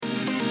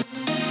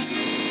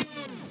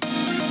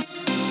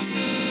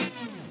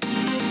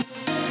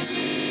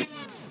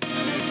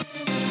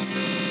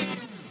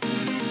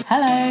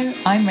Hello,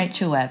 I'm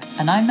Rachel Webb,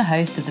 and I'm the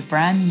host of the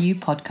brand new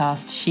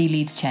podcast She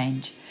Leads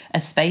Change,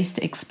 a space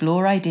to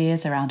explore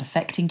ideas around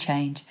affecting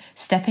change,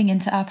 stepping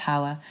into our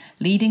power,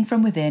 leading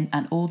from within,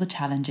 and all the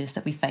challenges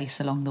that we face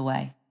along the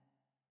way.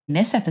 In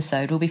this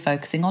episode, we'll be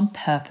focusing on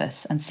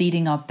purpose and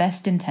seeding our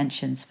best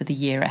intentions for the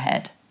year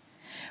ahead.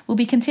 We'll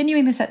be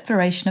continuing this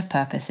exploration of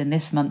purpose in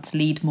this month's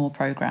Lead More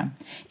programme.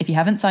 If you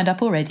haven't signed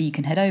up already, you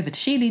can head over to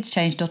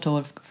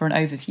sheleadschange.org for an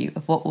overview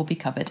of what will be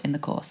covered in the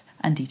course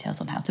and details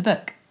on how to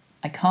book.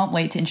 I can't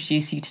wait to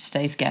introduce you to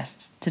today's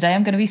guests. Today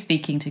I'm going to be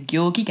speaking to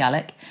Georgi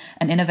Gallik,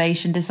 an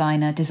innovation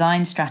designer,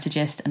 design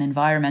strategist and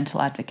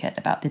environmental advocate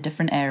about the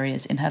different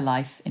areas in her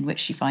life in which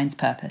she finds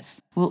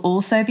purpose. We'll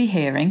also be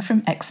hearing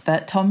from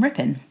expert Tom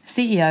Rippin,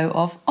 CEO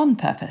of On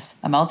Purpose,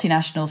 a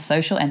multinational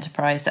social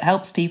enterprise that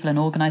helps people and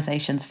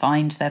organisations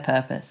find their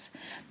purpose.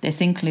 This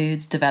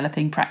includes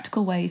developing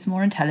practical ways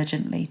more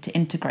intelligently to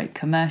integrate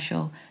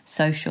commercial,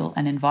 social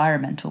and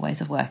environmental ways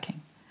of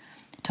working.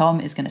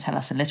 Tom is going to tell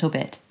us a little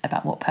bit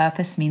about what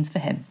purpose means for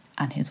him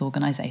and his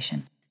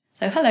organisation.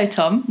 So hello,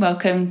 Tom.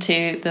 Welcome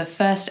to the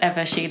first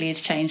ever She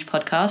Leads Change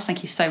podcast.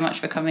 Thank you so much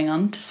for coming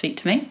on to speak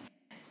to me.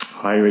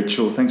 Hi,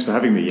 Rachel. Thanks for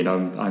having me.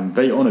 I'm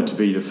very honoured to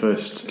be the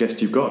first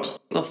guest you've got.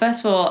 Well, first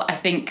of all, I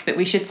think that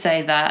we should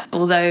say that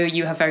although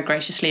you have very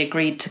graciously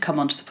agreed to come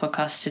onto the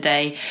podcast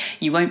today,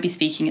 you won't be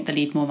speaking at the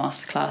Lead More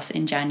Masterclass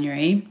in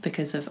January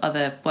because of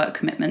other work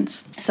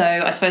commitments. So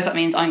I suppose that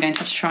means I'm going to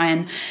have to try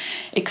and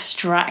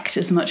extract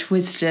as much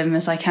wisdom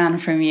as I can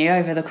from you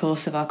over the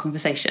course of our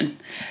conversation.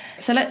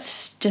 So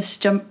let's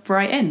just jump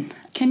right in.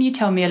 Can you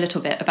tell me a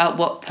little bit about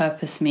what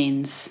purpose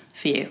means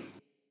for you?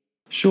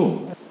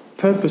 Sure.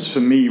 Purpose for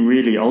me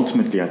really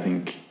ultimately, I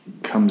think,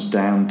 comes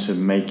down to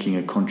making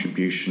a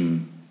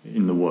contribution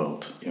in the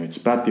world. It's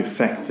about the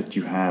effect that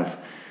you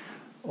have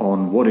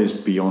on what is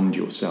beyond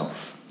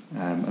yourself.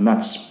 And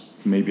that's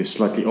maybe a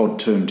slightly odd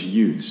term to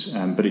use,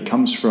 but it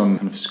comes from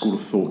a school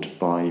of thought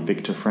by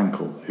Viktor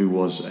Frankl, who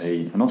was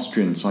an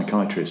Austrian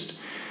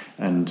psychiatrist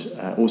and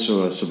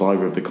also a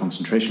survivor of the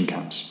concentration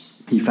camps.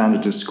 He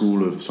founded a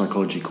school of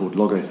psychology called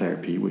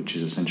logotherapy, which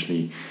is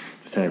essentially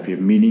the therapy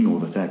of meaning or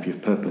the therapy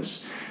of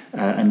purpose.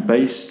 And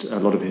based a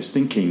lot of his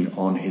thinking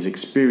on his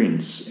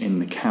experience in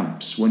the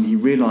camps when he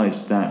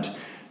realized that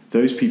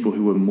those people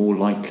who were more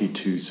likely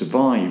to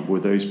survive were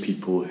those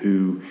people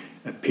who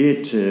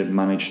appeared to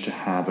manage to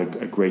have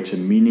a greater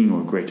meaning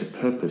or a greater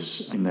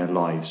purpose in their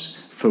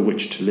lives for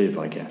which to live,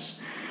 I guess.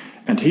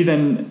 And he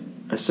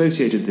then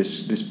associated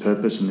this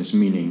purpose and this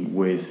meaning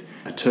with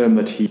a term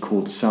that he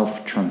called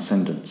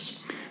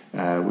self-transcendence,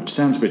 which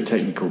sounds a bit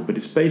technical, but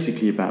it's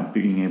basically about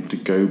being able to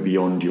go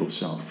beyond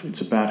yourself.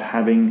 It's about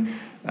having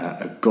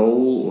a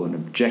goal or an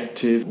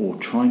objective or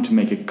trying to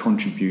make a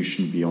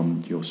contribution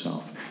beyond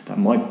yourself. That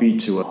might be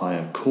to a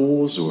higher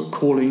cause or a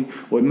calling,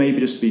 or it may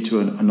just be to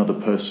another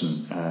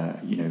person,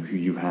 who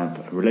you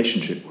have a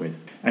relationship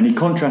with. And he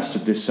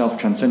contrasted this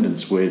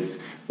self-transcendence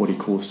with what he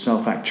calls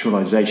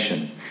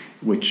self-actualization,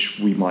 which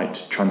we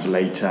might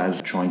translate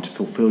as trying to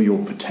fulfill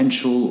your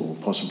potential or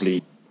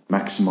possibly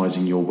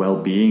maximizing your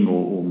well-being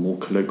or more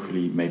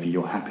colloquially, maybe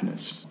your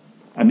happiness.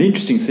 And the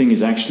interesting thing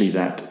is actually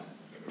that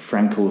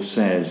Frankl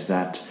says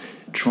that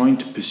trying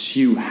to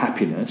pursue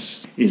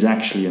happiness is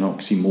actually an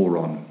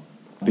oxymoron,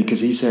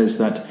 because he says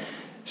that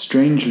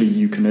strangely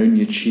you can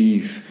only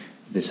achieve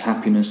this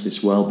happiness,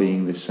 this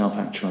well-being, this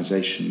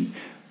self-actualization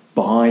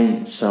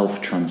by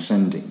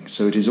self-transcending.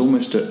 So it is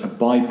almost a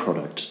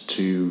byproduct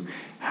to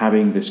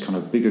having this kind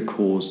of bigger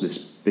cause, this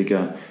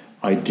bigger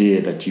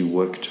idea that you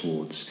work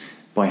towards.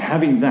 By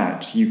having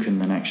that, you can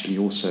then actually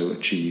also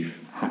achieve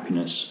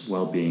happiness,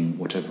 well-being,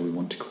 whatever we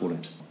want to call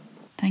it.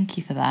 Thank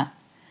you for that.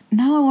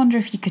 Now I wonder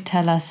if you could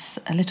tell us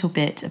a little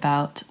bit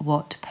about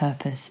what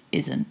purpose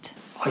isn't.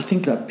 I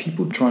think that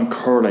people try and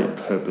correlate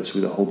purpose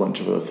with a whole bunch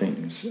of other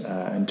things.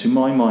 And to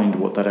my mind,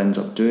 what that ends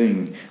up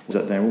doing is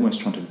that they're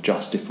almost trying to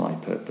justify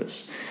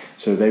purpose.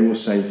 So they will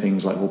say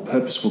things like, well,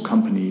 purposeful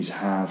companies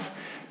have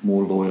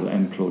more loyal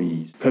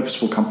employees.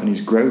 Purposeful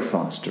companies grow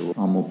faster or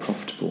are more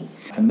profitable.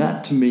 And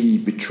that to me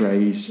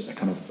betrays a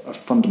kind of a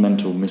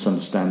fundamental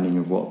misunderstanding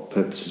of what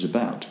purpose is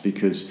about,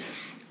 because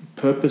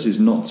purpose is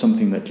not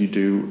something that you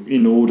do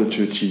in order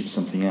to achieve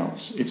something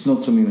else. It's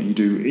not something that you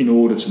do in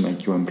order to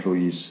make your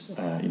employees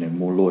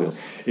more loyal.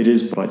 It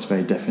is, by its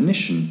very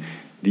definition,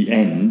 the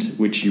end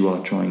which you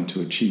are trying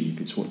to achieve.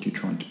 It's what you're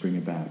trying to bring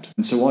about.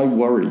 And so I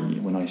worry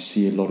when I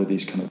see a lot of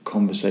these kind of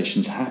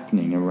conversations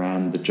happening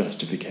around the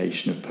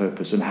justification of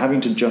purpose and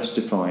having to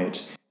justify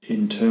it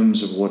in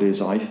terms of what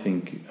is, I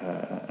think,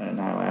 an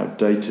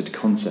outdated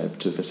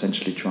concept of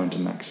essentially trying to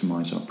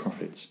maximize our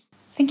profits.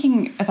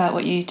 Thinking about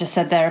what you just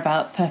said there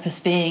about purpose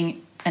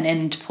being an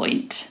end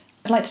point,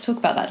 I'd like to talk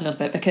about that a little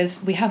bit,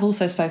 because we have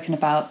also spoken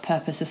about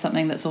purpose as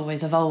something that's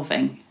always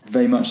evolving.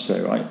 Very much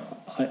so.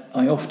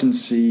 I often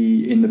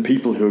see in the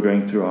people who are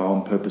going through our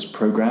On Purpose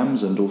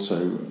programs and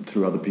also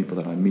through other people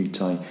that I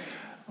meet,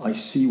 I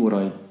see what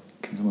I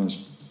can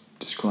sometimes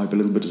describe a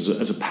little bit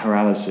as a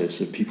paralysis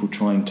of people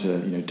trying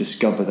to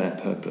discover their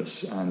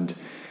purpose, and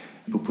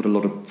people put a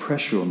lot of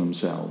pressure on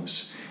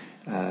themselves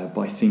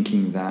by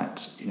thinking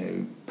that,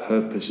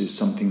 purpose is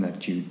something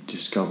that you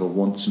discover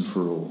once and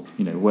for all,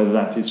 whether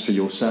that is for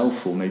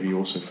yourself or maybe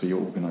also for your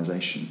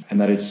organization, and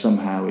that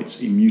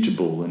it's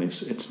immutable and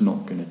it's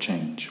not going to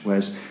change.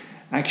 Whereas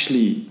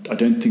actually, I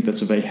don't think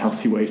that's a very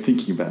healthy way of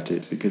thinking about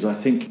it, because I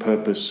think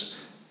purpose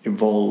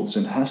evolves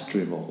and has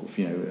to evolve,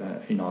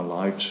 in our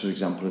lives, for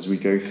example, as we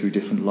go through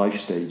different life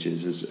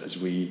stages,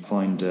 as we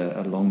find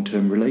a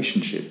long-term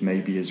relationship,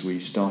 maybe as we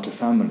start a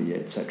family,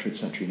 etc.,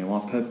 etc.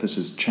 Our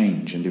purposes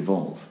change and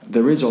evolve.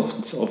 There is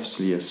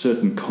obviously a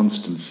certain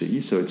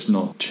constancy, so it's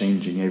not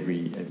changing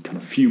every kind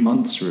of few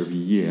months or every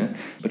year,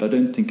 but I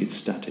don't think it's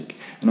static.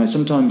 And I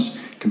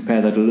sometimes compare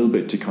that a little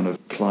bit to kind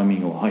of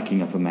climbing or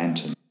hiking up a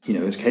mountain.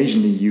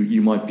 Occasionally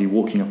you might be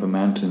walking up a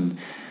mountain,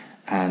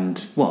 and,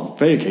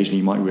 very occasionally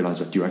you might realise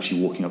that you're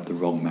actually walking up the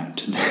wrong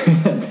mountain.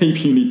 Maybe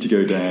you need to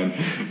go down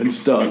and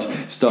start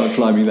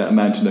climbing that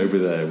mountain over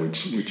there,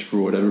 which for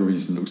whatever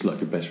reason looks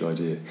like a better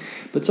idea.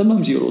 But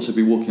sometimes you'll also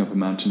be walking up a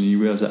mountain and you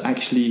realise that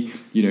actually,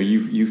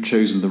 you've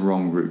chosen the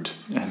wrong route,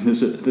 and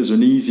there's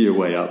an easier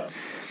way up.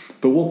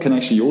 But what can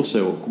actually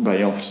also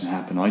very often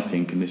happen, I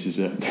think, and this is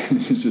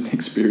an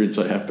experience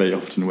I have very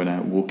often when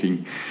out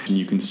walking, and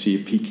you can see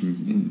a peak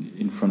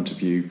in front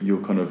of you.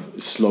 You're kind of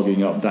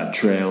slogging up that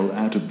trail,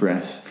 out of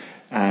breath,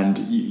 and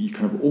you're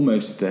kind of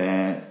almost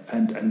there,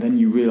 and then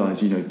you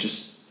realise,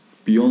 just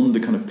beyond the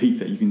kind of peak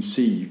that you can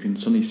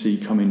suddenly see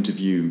come into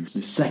view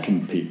the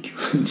second peak,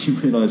 and you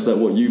realise that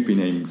what you've been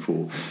aiming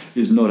for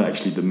is not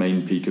actually the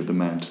main peak of the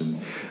mountain,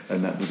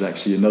 and that was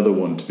actually another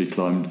one to be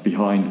climbed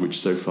behind, which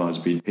so far has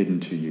been hidden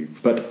to you.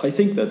 But I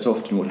think that's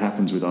often what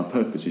happens with our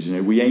purposes.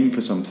 We aim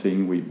for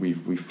something,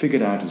 we've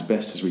figured out as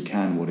best as we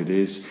can what it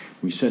is,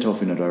 we set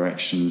off in a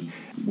direction.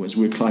 As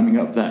we're climbing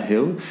up that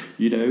hill,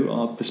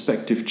 our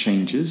perspective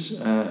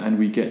changes, and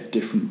we get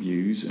different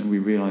views, and we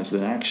realise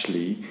that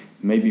actually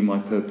maybe my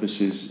purpose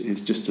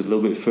is just a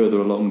little bit further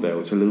along there,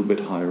 it's a little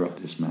bit higher up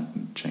this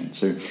mountain chain.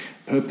 So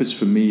purpose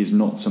for me is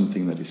not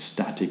something that is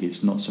static,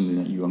 it's not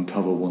something that you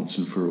uncover once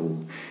and for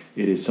all.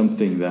 It is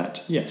something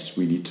that, yes,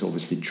 we need to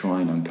obviously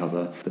try and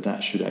uncover, but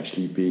that should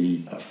actually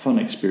be a fun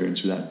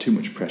experience without too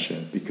much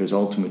pressure, because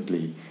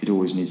ultimately it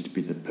always needs to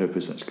be the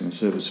purpose that's going to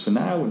serve us for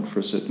now and for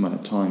a certain amount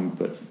of time,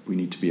 but we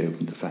need to be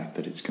open to the fact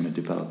that it's going to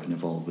develop and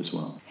evolve as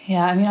well.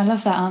 Yeah, I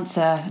love that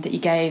answer that you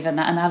gave and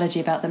that analogy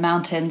about the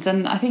mountains.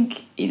 And I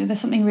think, there's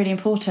something really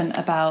important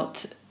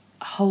about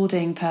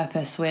holding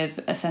purpose with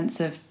a sense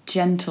of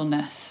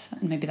gentleness,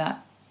 and maybe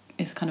that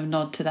is kind of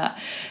nod to that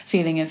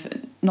feeling of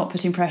not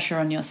putting pressure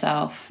on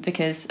yourself,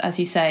 because as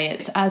you say,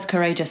 it's as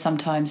courageous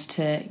sometimes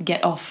to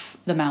get off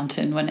the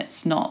mountain when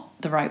it's not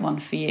the right one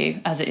for you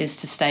as it is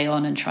to stay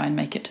on and try and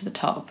make it to the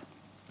top.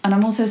 And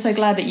I'm also so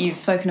glad that you've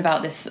spoken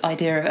about this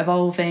idea of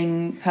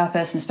evolving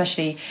purpose, and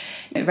especially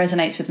it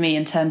resonates with me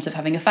in terms of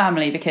having a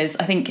family, because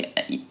I think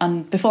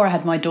before I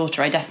had my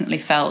daughter, I definitely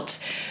felt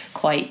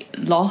quite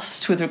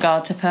lost with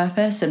regard to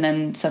purpose. And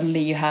then suddenly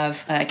you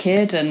have a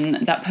kid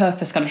and that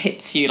purpose kind of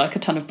hits you like a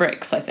ton of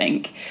bricks, I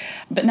think.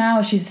 But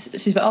now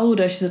she's a bit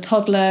older, she's a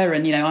toddler,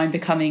 and, I'm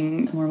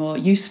becoming more and more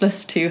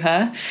useless to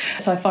her.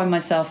 So I find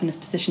myself in this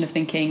position of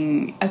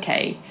thinking,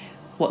 okay,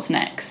 what's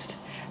next?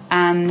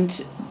 And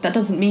that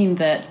doesn't mean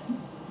that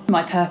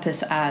my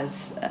purpose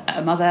as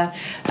a mother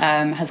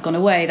has gone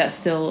away. That's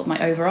still my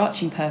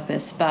overarching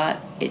purpose,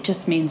 but it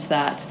just means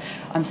that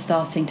I'm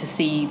starting to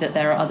see that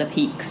there are other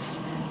peaks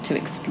to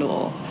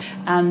explore.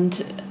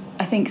 And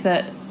I think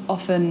that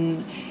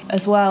often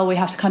as well we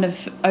have to kind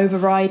of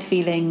override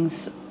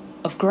feelings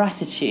of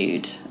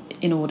gratitude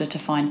in order to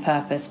find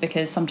purpose,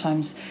 because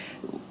sometimes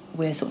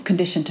we're sort of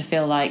conditioned to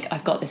feel like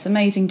I've got this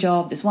amazing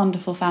job, this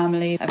wonderful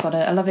family, I've got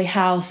a lovely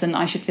house, and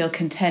I should feel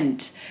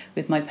content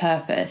with my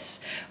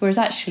purpose. Whereas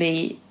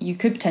actually you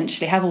could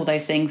potentially have all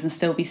those things and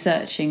still be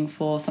searching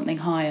for something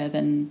higher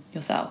than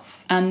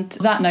yourself. And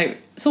that note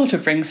sort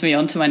of brings me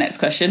on to my next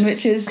question,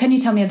 which is, can you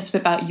tell me a little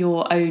bit about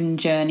your own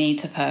journey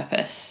to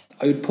purpose?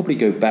 I would probably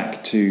go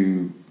back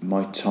to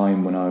my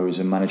time when I was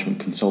a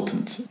management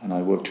consultant, and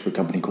I worked for a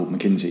company called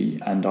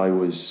McKinsey, and I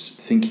was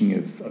thinking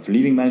of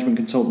leaving management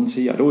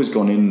consultancy. I'd always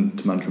gone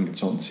into management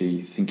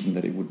consultancy thinking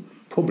that it would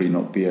probably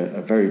not be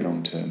a very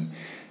long-term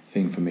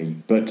thing for me.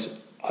 But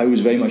I was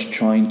very much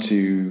trying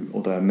to,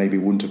 although I maybe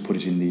wouldn't have put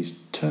it in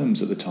these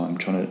terms at the time,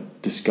 trying to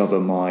discover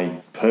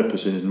my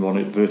purpose in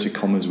inverted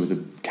commas with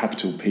a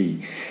capital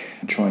P,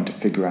 and trying to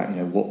figure out,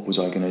 what was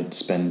I going to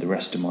spend the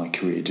rest of my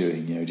career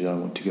doing? Did I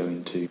want to go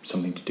into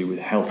something to do with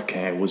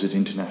healthcare? Was it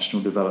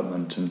international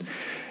development? And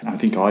I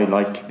think I,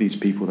 like these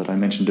people that I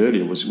mentioned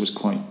earlier, was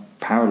quite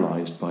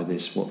paralysed by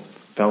this, what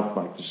felt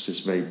like just this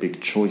very big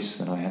choice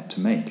that I had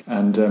to make.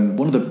 And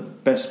one of the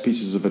best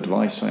pieces of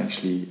advice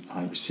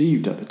I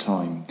received at the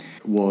time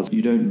was,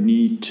 you don't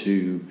need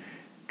to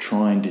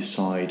try and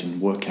decide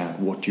and work out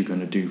what you're going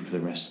to do for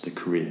the rest of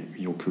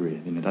your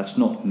career. That's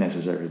not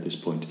necessary at this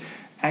point.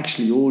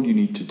 Actually, all you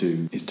need to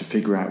do is to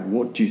figure out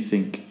what you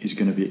think is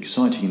going to be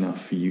exciting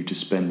enough for you to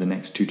spend the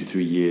next 2 to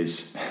 3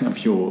 years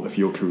of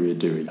your career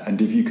doing.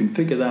 And if you can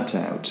figure that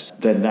out,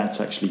 then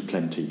that's actually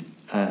plenty.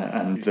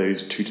 and if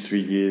those 2 to 3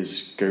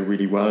 years go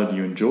really well and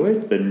you enjoy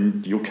it,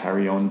 then you'll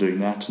carry on doing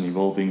that and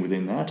evolving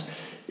within that.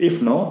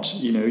 If not,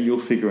 you'll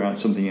figure out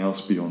something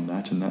else beyond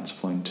that, and that's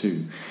fine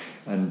too.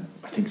 And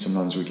I think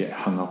sometimes we get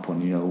hung up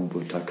on,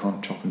 but I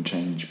can't chop and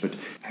change. But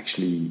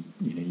actually,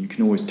 you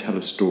can always tell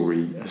a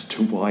story as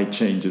to why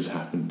change has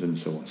happened and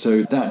so on.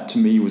 So that to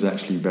me was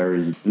actually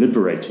very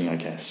liberating, I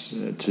guess,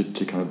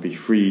 to kind of be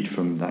freed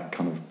from that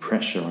kind of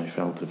pressure I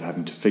felt of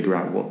having to figure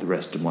out what the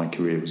rest of my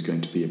career was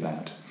going to be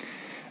about.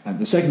 And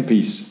the second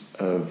piece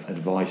of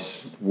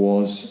advice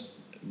was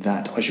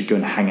that I should go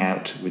and hang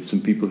out with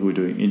some people who are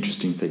doing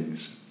interesting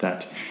things.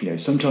 That,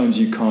 sometimes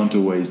you can't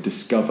always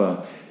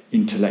discover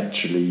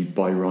intellectually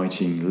by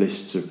writing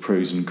lists of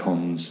pros and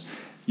cons,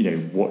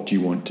 what do you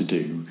want to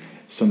do?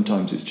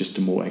 Sometimes it's just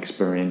a more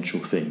experiential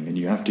thing, and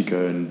you have to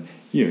go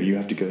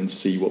and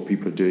see what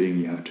people are doing.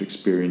 You have to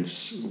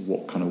experience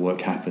what kind of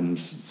work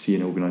happens, see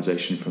an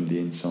organisation from the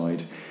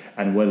inside,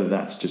 and whether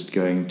that's just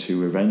going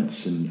to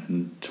events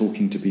and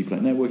talking to people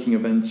at networking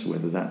events,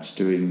 whether that's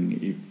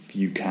doing, if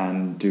you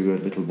can do a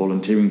little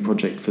volunteering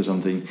project for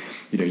something,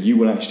 you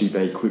will actually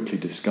very quickly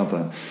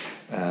discover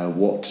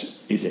what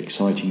is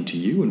exciting to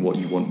you and what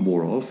you want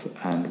more of,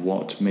 and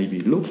what maybe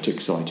looked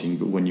exciting,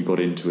 but when you got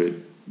into it,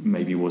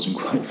 maybe wasn't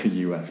quite for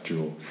you after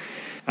all.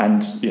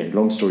 And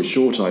long story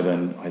short, I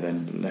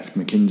then left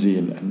McKinsey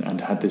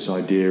and had this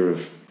idea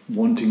of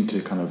wanting to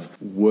kind of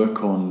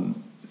work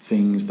on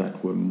things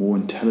that were more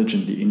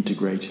intelligently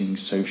integrating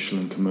social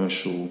and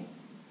commercial,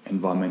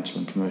 environmental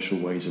and commercial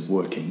ways of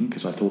working,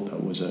 because I thought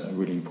that was a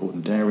really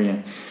important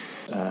area.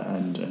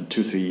 And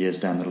 2 or 3 years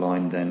down the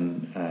line,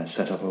 then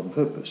set up On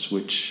Purpose,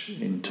 which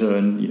in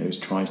turn,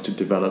 tries to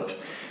develop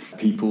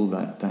people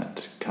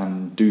that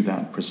can do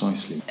that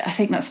precisely. I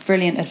think that's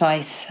brilliant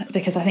advice,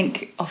 because I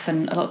think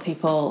often a lot of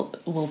people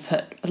will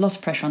put a lot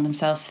of pressure on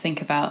themselves to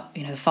think about,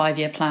 the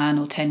 5-year plan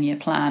or 10-year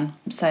plan.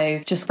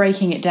 So just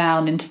breaking it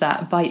down into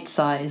that bite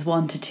size,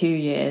 1 to 2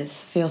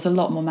 years, feels a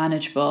lot more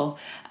manageable.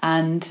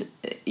 And,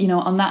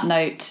 on that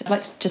note, I'd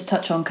like to just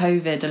touch on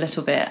COVID a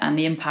little bit and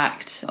the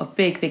impact of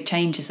big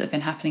changes that have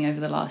been happening over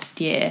the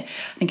last year.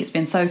 I think it's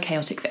been so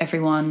chaotic for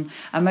everyone,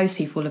 and most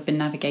people have been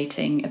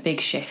navigating a big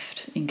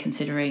shift in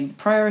considering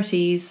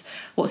priorities,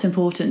 what's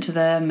important to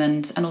them,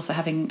 and also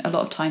having a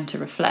lot of time to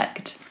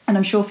reflect. And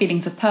I'm sure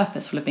feelings of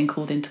purpose will have been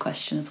called into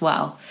question as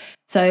well.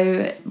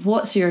 So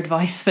what's your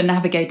advice for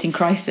navigating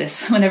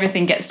crisis when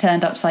everything gets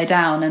turned upside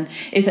down? And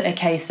is it a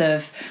case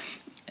of,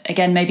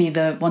 again, maybe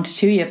the 1 to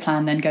 2 year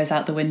plan then goes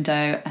out the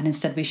window, and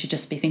instead we should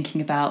just be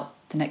thinking about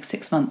the next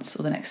 6 months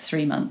or the next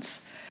 3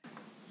 months?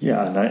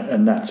 Yeah,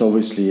 and that's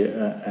obviously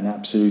an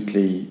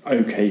absolutely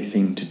okay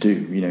thing to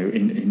do.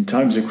 In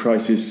times of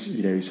crisis,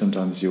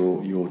 sometimes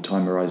your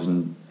time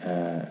horizon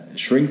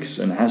shrinks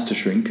and has to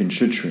shrink and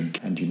should shrink,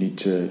 and you need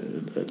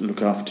to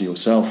look after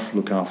yourself,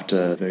 look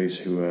after those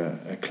who are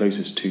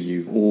closest to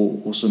you,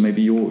 or also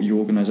maybe your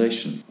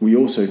organisation. We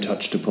also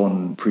touched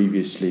upon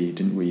previously,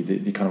 didn't we,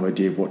 the kind of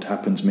idea of what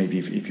happens maybe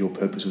if your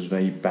purpose was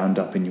very bound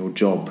up in your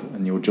job,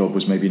 and your job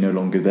was maybe no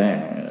longer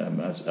there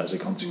as a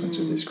consequence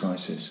of this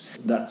crisis.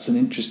 That's an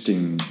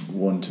interesting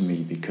one to me,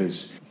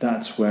 because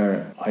that's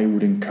where I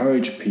would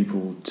encourage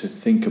people to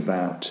think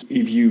about,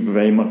 if you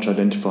very much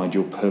identified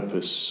your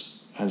purpose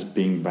as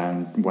being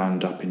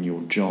wound up in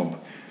your job,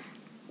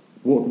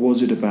 what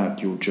was it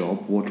about your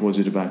job, what was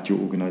it about your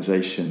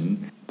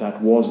organisation that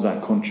was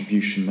that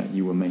contribution that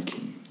you were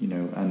making,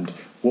 and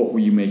what were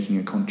you making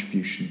a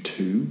contribution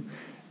to,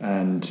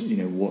 and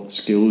what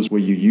skills were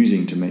you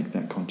using to make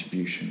that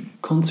contribution?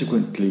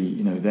 Consequently,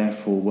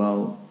 therefore,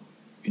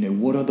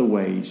 what other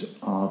ways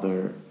are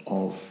there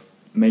of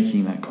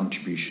making that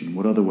contribution?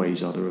 What other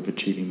ways are there of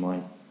achieving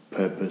my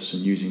purpose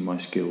and using my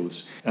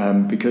skills?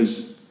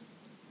 Because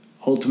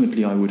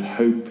ultimately, I would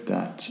hope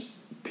that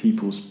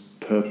people's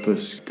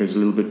purpose goes a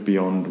little bit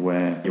beyond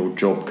where your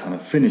job kind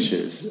of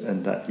finishes,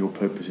 and that your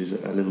purpose is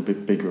a little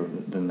bit bigger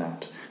than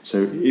that.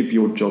 So if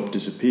your job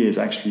disappears,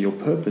 actually your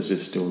purpose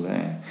is still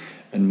there.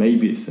 And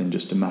maybe it's then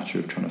just a matter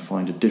of trying to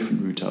find a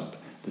different route up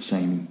the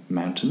same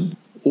mountain.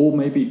 Or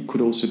maybe it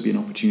could also be an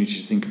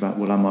opportunity to think about,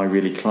 am I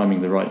really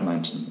climbing the right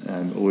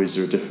mountain? Or is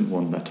there a different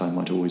one that I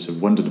might always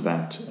have wondered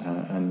about?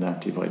 And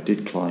that if I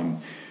did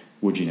climb,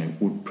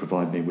 would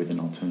provide me with an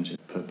alternative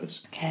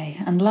purpose. Okay,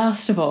 and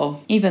last of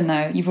all, even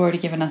though you've already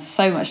given us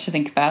so much to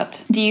think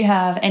about, do you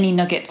have any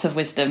nuggets of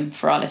wisdom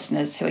for our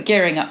listeners who are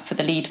gearing up for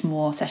the Lead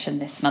More session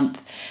this month?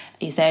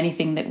 Is there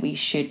anything that we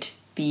should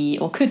be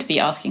or could be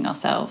asking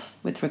ourselves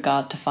with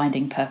regard to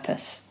finding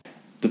purpose?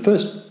 The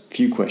first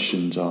few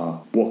questions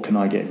are, what can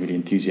I get really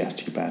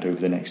enthusiastic about over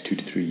the next 2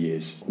 to 3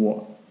 years?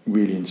 What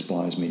really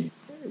inspires me?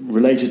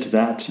 Related to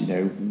that,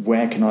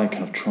 where can I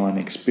kind of try and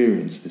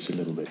experience this a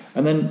little bit?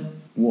 And then,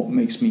 what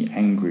makes me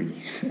angry?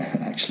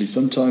 Actually,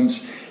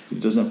 sometimes it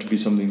doesn't have to be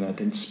something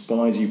that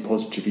inspires you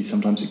positively.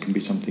 Sometimes it can be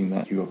something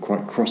that you are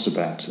quite cross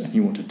about, and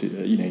you want to do,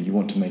 you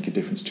want to make a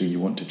difference to, you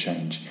want to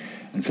change.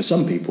 And for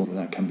some people,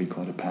 that can be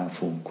quite a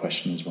powerful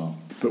question as well.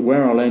 But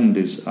where I'll end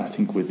is, I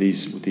think, with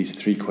these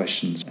 3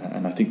 questions,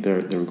 and I think they're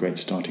a great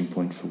starting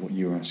point for what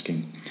you're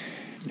asking.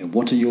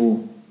 What are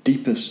your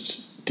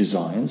deepest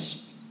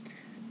desires?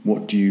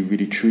 What do you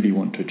really truly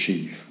want to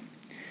achieve?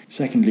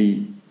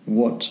 Secondly,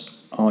 what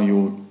are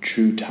your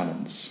true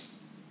talents?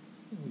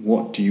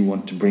 What do you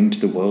want to bring to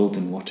the world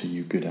and what are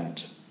you good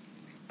at?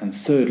 And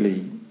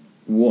thirdly,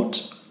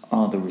 what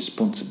are the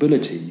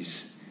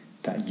responsibilities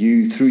that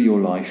you, through your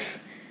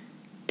life,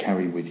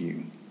 carry with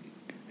you?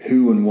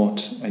 Who and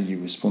what are you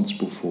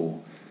responsible for?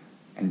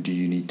 And do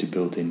you need to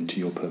build into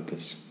your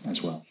purpose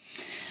as well?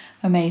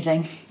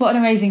 Amazing. What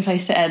an amazing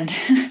place to end.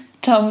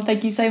 Tom,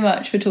 thank you so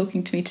much for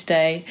talking to me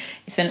today.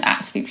 It's been an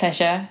absolute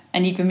pleasure,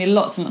 and you've given me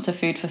lots and lots of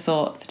food for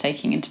thought for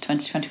taking into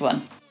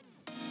 2021.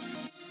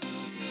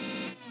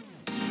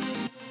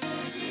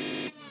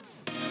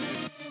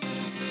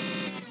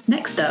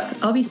 Next up,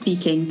 I'll be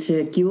speaking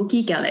to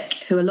Georgi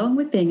Gallik, who, along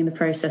with being in the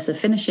process of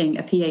finishing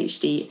a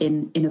PhD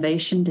in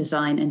Innovation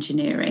Design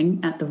Engineering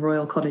at the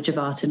Royal College of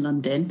Art in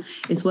London,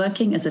 is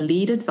working as a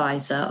lead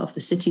advisor of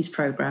the city's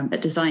programme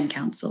at Design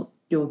Council.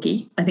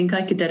 Georgi, I think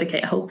I could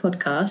dedicate a whole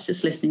podcast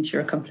just listening to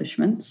your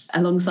accomplishments.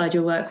 Alongside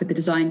your work with the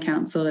Design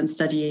Council and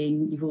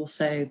studying, you've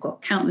also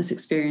got countless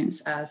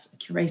experience as a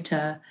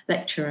curator,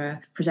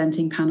 lecturer,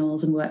 presenting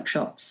panels and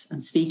workshops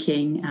and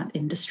speaking at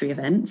industry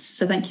events.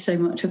 So thank you so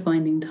much for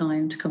finding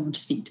time to come and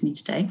speak to me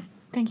today.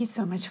 Thank you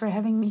so much for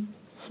having me.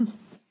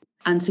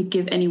 And to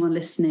give anyone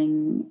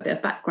listening a bit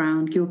of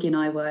background, Georgi and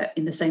I were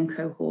in the same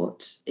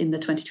cohort in the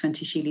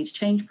 2020 She Leads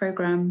Change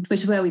programme,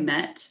 which is where we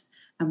met,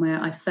 and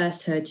where I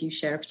first heard you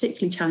share a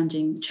particularly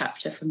challenging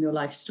chapter from your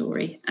life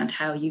story and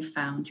how you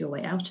found your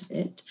way out of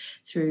it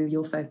through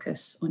your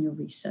focus on your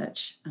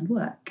research and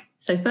work.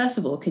 So first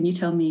of all, can you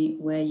tell me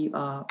where you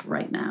are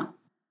right now?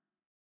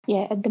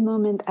 Yeah, at the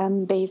moment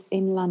I'm based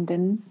in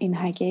London, in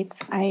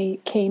Highgate. I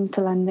came to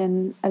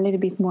London a little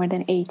bit more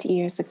than 8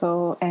 years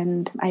ago,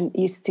 and I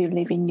used to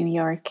live in New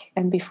York,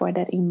 and before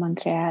that in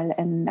Montreal,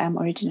 and I'm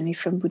originally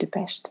from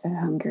Budapest,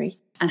 Hungary.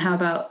 And how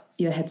about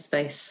your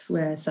headspace?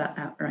 Where is that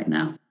at right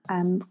now?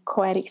 I'm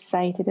quite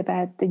excited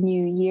about the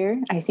new year.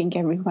 I think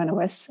every one of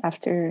us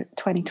after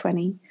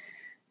 2020.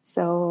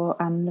 So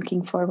I'm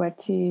looking forward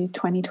to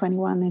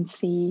 2021 and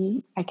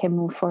see I can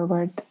move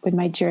forward with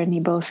my journey,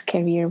 both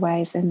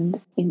career-wise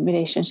and in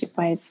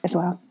relationship-wise as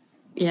well.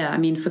 Yeah, I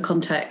mean, for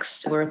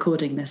context, we're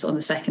recording this on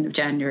the 2nd of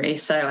January.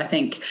 So I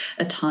think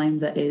a time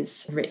that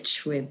is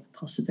rich with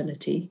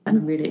possibility. And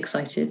I'm really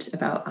excited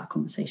about our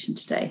conversation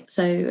today.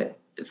 So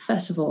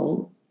first of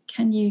all,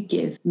 can you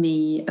give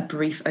me a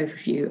brief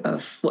overview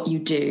of what you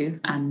do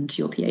and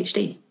your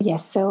PhD?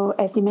 Yes, so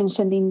as you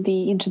mentioned in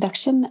the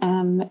introduction,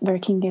 I'm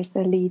working as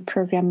the lead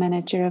program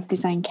manager of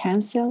Design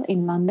Council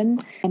in London.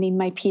 And in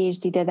my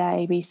PhD that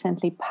I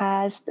recently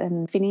passed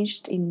and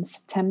finished in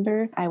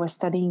September, I was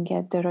studying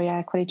at the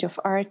Royal College of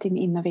Art in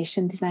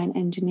Innovation Design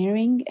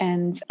Engineering.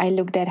 And I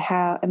looked at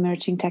how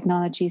emerging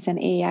technologies and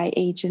AI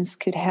agents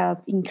could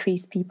help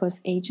increase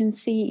people's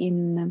agency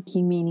in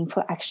taking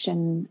meaningful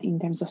action in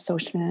terms of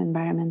social and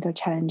environmental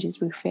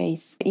challenges we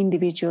face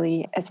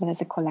individually as well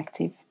as a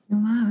collective.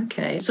 Wow,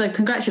 okay. So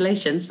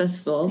congratulations, first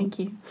of all. Thank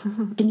you.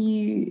 Can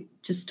you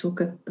just talk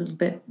a little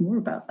bit more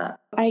about that?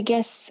 I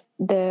guess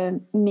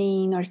the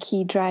main or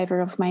key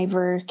driver of my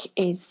work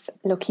is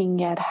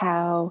looking at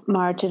how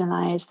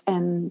marginalized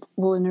and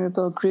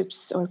vulnerable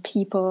groups or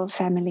people,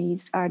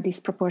 families are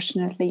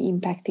disproportionately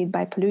impacted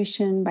by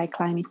pollution, by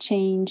climate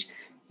change,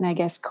 and I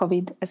guess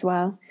COVID as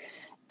well.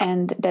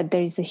 And that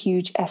there is a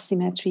huge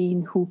asymmetry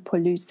in who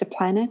pollutes the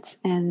planet.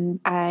 And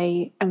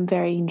I am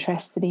very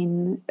interested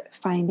in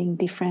finding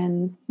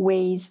different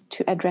ways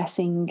to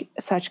addressing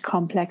such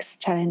complex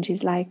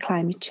challenges like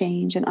climate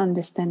change and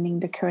understanding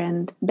the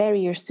current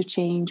barriers to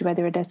change,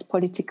 whether that's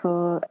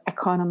political,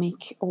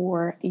 economic,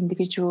 or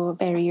individual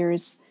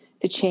barriers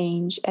to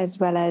change, as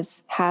well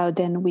as how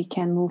then we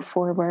can move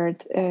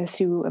forward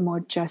through a more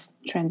just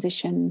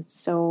transition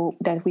so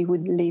that we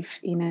would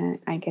live in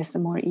a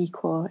more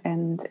equal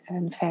and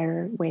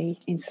fairer way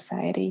in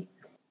society.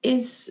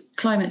 Is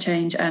climate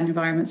change and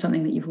environment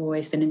something that you've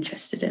always been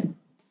interested in?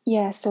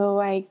 Yeah,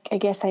 so I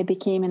guess I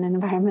became an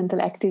environmental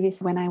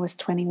activist when I was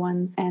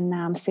 21 and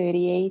now I'm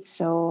 38.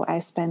 So I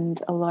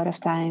spent a lot of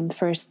time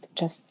first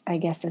just, I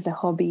guess, as a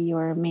hobby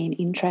or main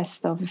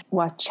interest of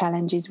what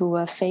challenges we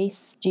will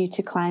face due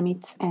to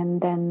climate.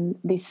 And then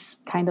this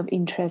kind of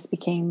interest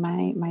became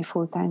my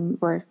full-time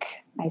work.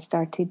 I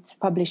started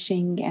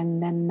publishing,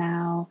 and then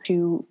now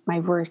through my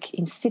work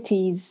in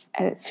cities,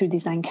 through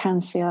Design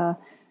Council,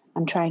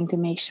 I'm trying to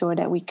make sure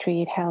that we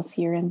create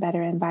healthier and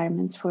better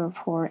environments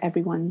for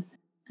everyone.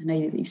 I know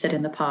that you've said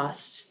in the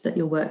past that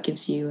your work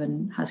gives you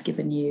and has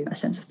given you a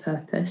sense of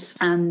purpose,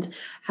 and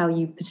how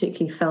you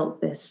particularly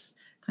felt this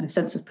kind of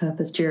sense of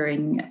purpose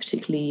during a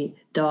particularly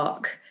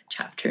dark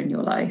chapter in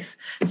your life.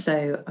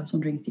 So I was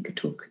wondering if you could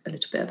talk a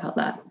little bit about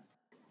that.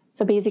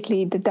 So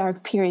basically, the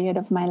dark period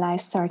of my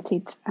life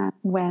started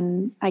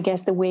when, I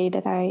guess, the way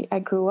that I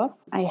grew up.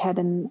 I had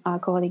an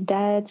alcoholic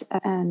dad,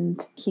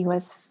 and he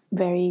was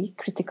very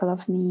critical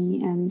of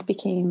me and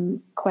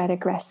became quite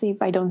aggressive.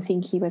 I don't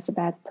think he was a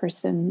bad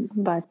person,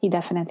 but he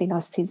definitely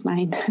lost his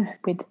mind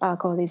with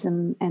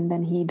alcoholism, and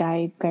then he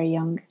died very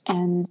young.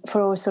 And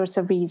for all sorts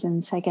of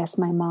reasons, I guess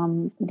my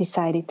mom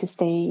decided to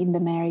stay in the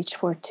marriage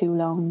for too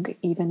long,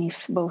 even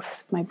if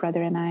both my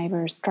brother and I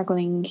were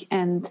struggling.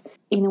 And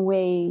in a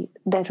way,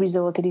 that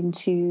resulted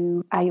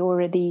into I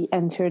already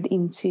entered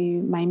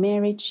into my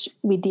marriage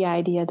with the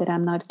idea that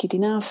I'm not good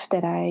enough,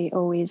 that I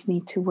always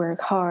need to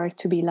work hard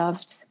to be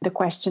loved. The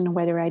question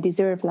whether I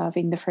deserve love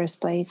in the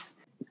first place.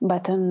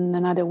 But in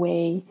another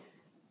way,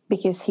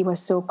 because he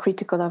was so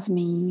critical of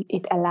me,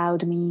 it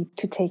allowed me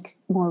to take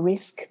more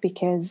risk,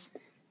 because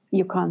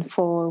you can't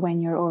fall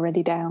when you're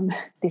already down.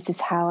 This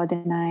is how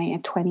then I,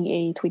 at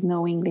 28, with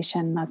no English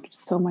and not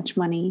so much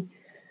money,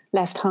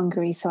 left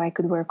Hungary so I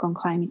could work on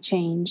climate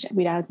change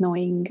without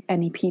knowing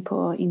any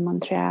people in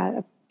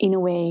Montreal. In a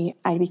way,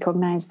 I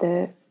recognized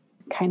the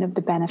kind of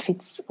the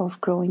benefits of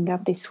growing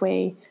up this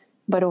way,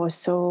 but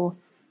also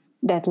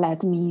that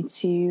led me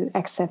to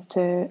accept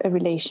a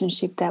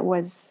relationship that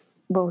was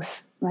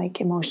both like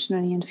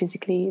emotionally and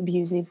physically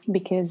abusive,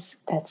 because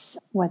that's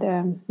what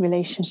a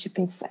relationship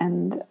is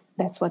and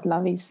that's what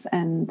love is.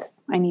 And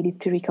I needed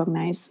to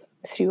recognize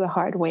through a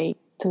hard way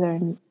to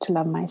learn to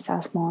love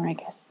myself more, I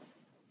guess.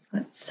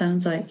 It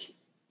sounds like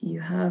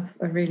you have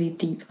a really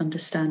deep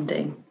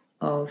understanding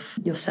of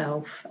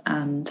yourself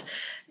and,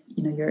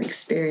 you know, your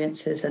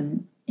experiences.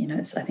 And, you know,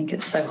 I think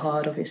it's so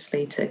hard,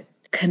 obviously, to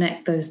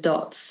connect those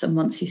dots. And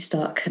once you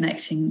start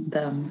connecting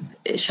them,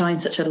 it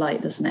shines such a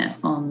light, doesn't it,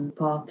 on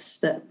paths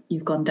that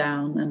you've gone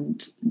down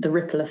and the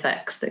ripple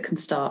effects that can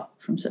start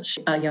from such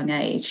a young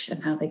age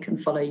and how they can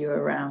follow you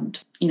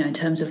around. You know, in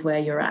terms of where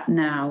you're at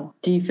now,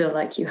 do you feel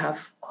like you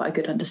have quite a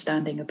good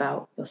understanding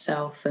about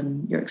yourself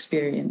and your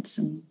experience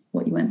and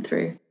what you went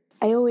through?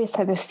 I always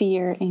have a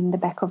fear in the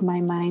back of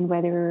my mind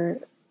whether,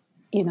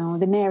 you know,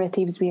 the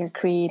narratives we are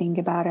creating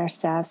about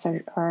ourselves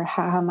or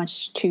how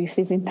much truth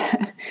is in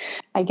that.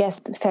 I guess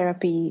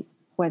therapy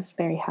was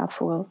very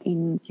helpful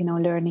in, you know,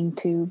 learning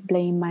to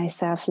blame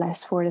myself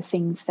less for the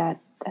things that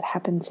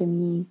happened to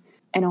me.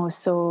 And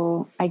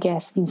also, I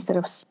guess, instead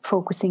of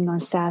focusing on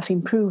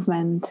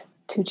self-improvement,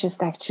 to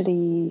just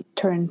actually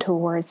turn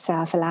towards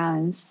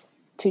self-allowance,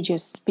 to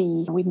just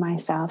be with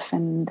myself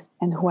and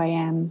who I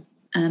am.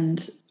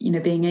 And, you know,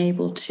 being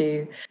able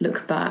to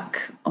look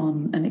back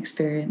on an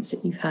experience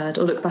that you've had,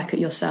 or look back at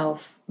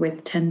yourself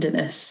with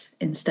tenderness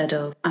instead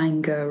of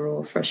anger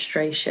or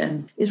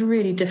frustration, is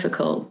really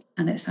difficult.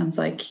 And it sounds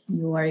like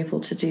you are able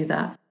to do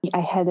that.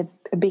 I had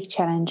a big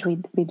challenge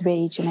with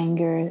rage and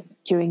anger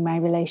during my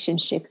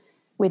relationship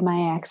with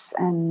my ex.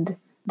 And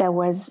that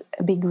was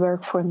a big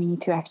work for me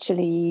to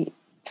actually,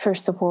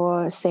 first of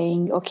all,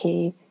 saying,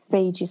 okay,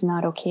 rage is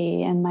not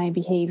okay and my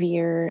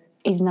behavior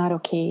is not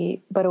okay,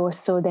 but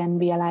also then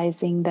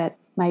realizing that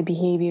my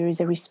behavior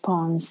is a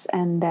response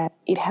and that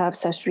it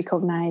helps us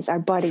recognize, our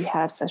body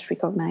helps us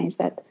recognize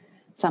that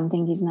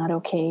something is not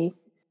okay.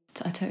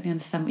 I totally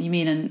understand what you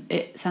mean, and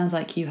it sounds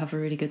like you have a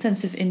really good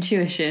sense of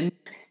intuition.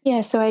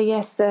 Yeah, so I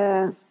guess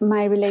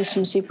my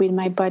relationship with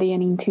my body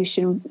and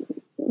intuition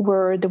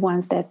were the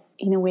ones that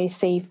in a way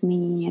saved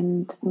me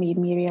and made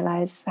me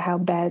realize how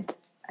bad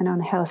and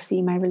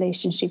unhealthy my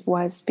relationship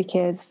was,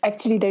 because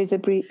actually there's a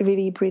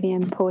really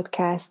brilliant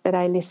podcast that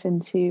I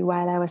listened to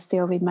while I was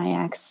still with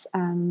my ex.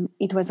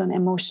 It was on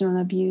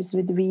emotional abuse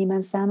with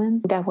Rima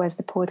Zaman. That was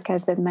the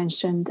podcast that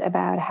mentioned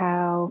about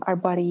how our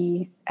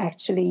body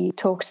actually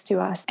talks to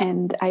us,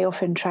 and I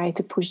often try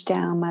to push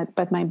down,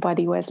 but my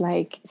body was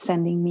like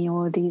sending me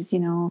all these, you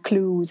know,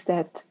 clues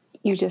that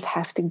you just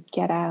have to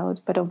get out.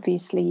 But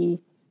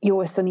obviously you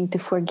also need to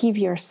forgive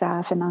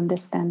yourself and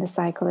understand the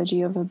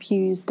psychology of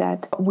abuse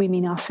that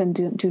women often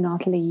do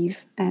not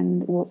leave,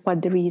 and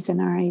what the reason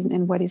are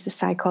and what is the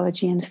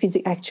psychology and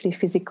actually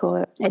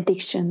physical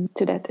addiction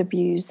to that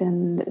abuse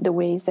and the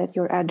ways that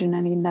your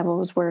adrenaline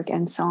levels work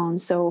and so on.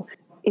 So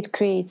it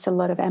creates a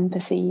lot of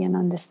empathy and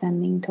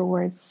understanding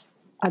towards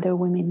other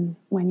women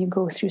when you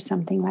go through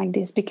something like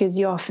this, because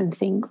you often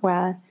think,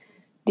 well,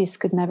 this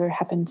could never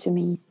happen to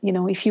me. You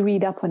know, if you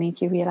read up on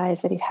it, you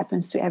realize that it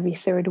happens to every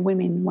third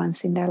woman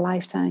once in their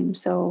lifetime.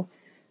 So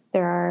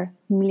there are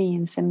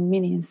millions and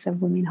millions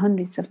of women,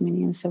 hundreds of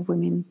millions of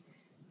women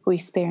who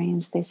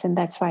experience this. And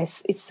that's why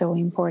it's so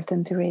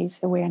important to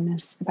raise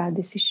awareness about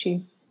this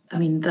issue. I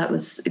mean, that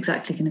was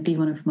exactly going to be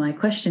one of my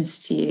questions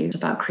to you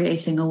about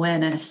creating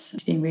awareness.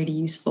 It's been really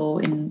useful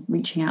in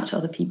reaching out to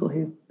other people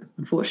who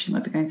unfortunately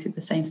might be going through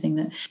the same thing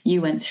that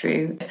you went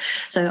through.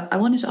 So I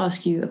wanted to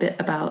ask you a bit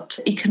about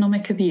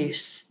economic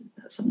abuse.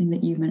 That's something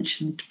that you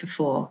mentioned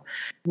before.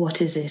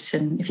 What is it?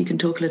 And if you can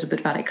talk a little bit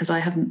about it, because I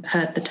haven't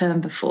heard the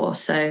term before.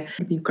 So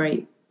it'd be a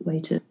great way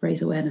to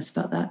raise awareness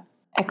about that.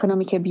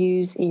 Economic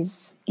abuse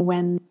is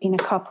when in a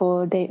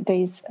couple there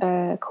is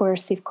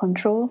coercive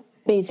control.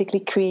 Basically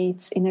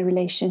creates in a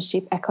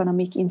relationship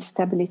economic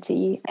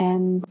instability.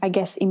 And I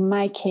guess in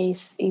my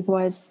case, it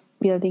was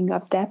building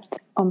up debt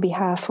on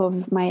behalf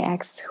of my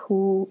ex,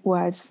 who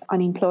was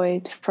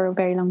unemployed for a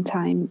very long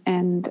time.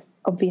 And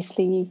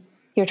obviously,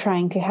 you're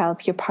trying to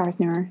help your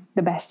partner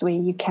the best way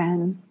you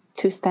can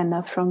to stand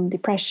up from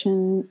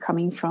depression,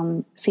 coming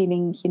from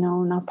feeling,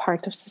 not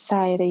part of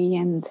society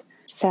and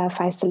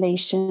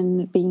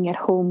self-isolation, being at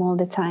home all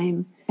the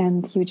time.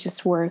 And you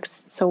just work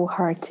so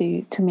hard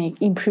to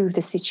improve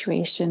the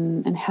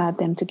situation and help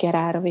them to get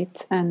out of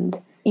it. And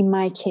in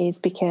my case,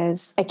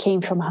 because I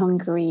came from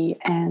Hungary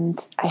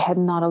and I had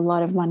not a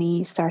lot of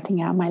money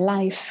starting out my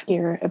life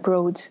here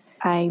abroad,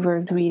 I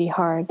worked really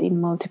hard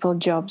in multiple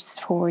jobs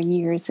for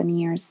years and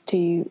years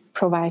to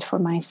provide for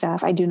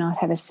myself. I do not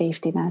have a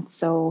safety net,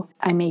 so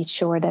I made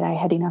sure that I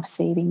had enough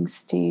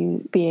savings to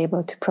be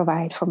able to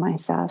provide for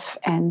myself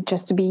and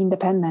just to be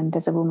independent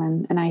as a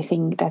woman. And I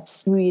think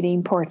that's really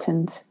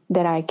important,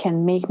 that I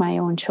can make my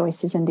own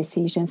choices and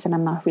decisions and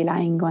I'm not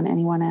relying on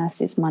anyone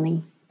else's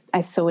money.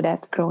 I saw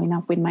that growing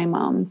up with my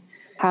mom,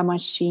 how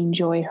much she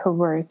enjoyed her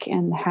work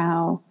and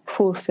how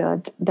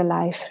fulfilled the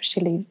life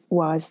she lived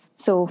was.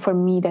 So for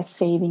me, that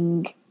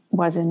saving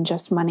wasn't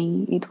just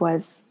money, it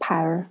was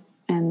power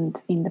and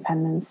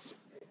independence.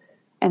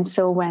 And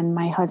so when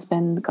my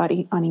husband got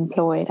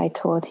unemployed, I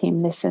told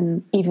him,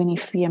 listen, even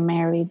if we are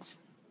married,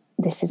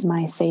 this is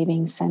my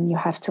savings and you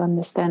have to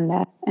understand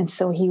that. And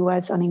so he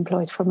was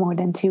unemployed for more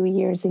than 2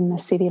 years in a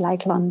city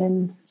like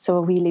London.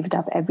 So we lived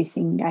up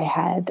everything I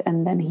had.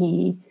 And then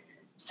he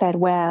said,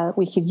 well,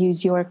 we could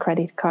use your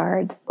credit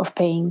card of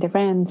paying the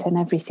rent and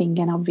everything.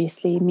 And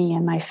obviously me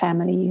and my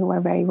family, who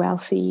are very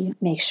wealthy,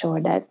 make sure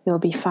that we'll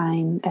be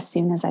fine as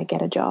soon as I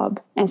get a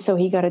job. And so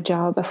he got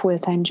a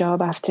full-time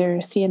job after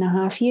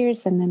 3.5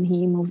 years. And then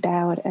he moved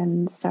out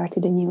and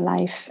started a new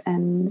life.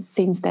 And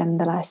since then,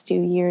 the last 2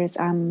 years,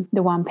 I'm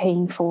the one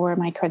paying for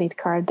my credit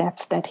card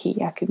debt that he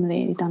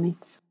accumulated on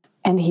it.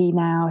 And he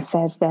now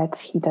says that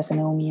he doesn't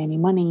owe me any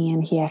money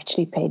and he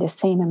actually paid the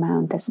same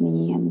amount as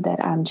me and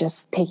that I'm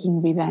just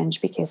taking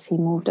revenge because he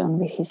moved on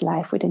with his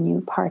life with a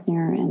new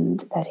partner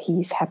and that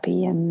he's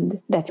happy.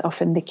 And that's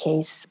often the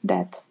case,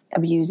 that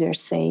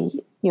abusers say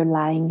you're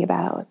lying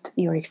about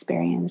your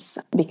experience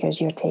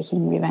because you're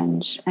taking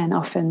revenge. And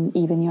often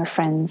even your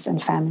friends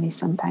and family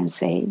sometimes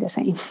say the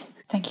same.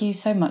 Thank you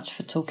so much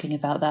for talking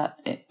about that.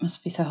 It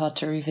must be so hard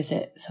to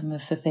revisit some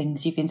of the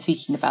things you've been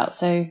speaking about.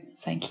 So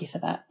thank you for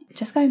that.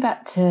 Just going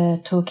back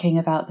to talking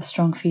about the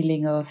strong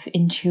feeling of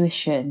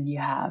intuition you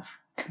have,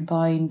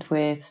 combined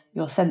with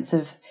your sense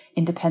of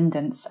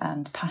independence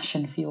and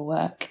passion for your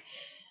work,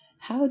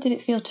 how did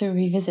it feel to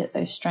revisit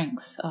those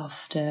strengths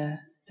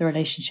after the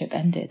relationship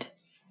ended?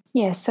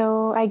 Yeah,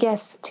 so I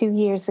guess 2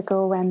 years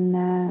ago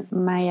when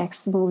my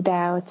ex moved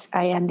out,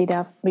 I ended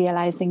up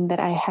realizing that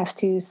I have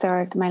to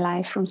start my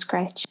life from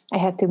scratch. I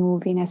had to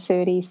move in at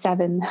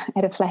 37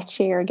 at a flat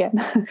share again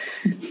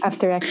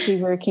after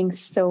actually working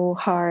so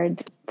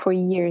hard for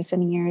years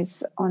and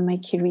years on my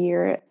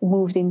career.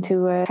 Moved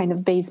into a kind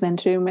of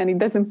basement room, and it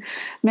doesn't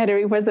matter,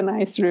 it was a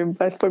nice room,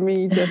 but for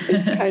me, just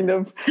this kind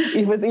of,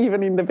 it was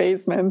even in the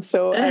basement.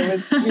 So I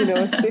was,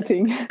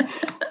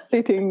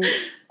 sitting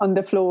on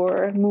the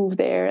floor, moved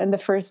there. And the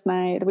first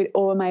night with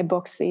all my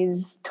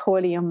boxes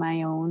totally on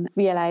my own,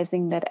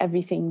 realizing that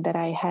everything that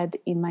I had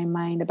in my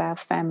mind about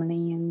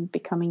family and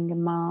becoming a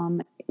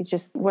mom, it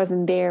just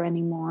wasn't there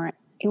anymore.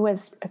 It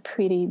was a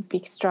pretty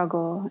big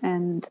struggle.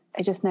 And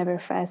I just never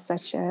felt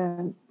such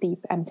a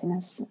deep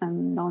emptiness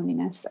and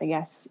loneliness, I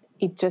guess.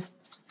 It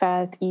just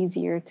felt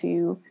easier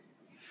to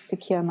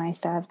kill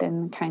myself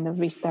than kind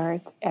of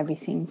restart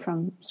everything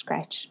from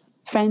scratch.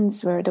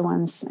 Friends were the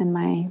ones, and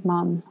my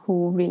mom,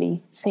 who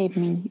really saved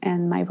me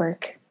and my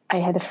work. I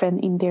had a friend,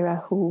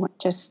 Indira, who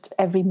just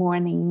every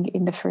morning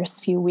in the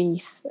first few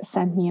weeks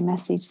sent me a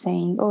message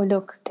saying, oh,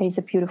 look, there's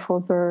a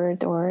beautiful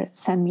bird, or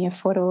send me a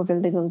photo of a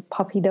little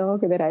puppy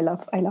dog that I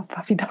love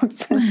puppy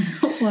dogs.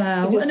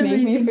 Wow, what an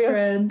amazing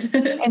friend.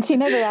 And she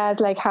never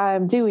asked how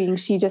I'm doing.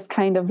 She just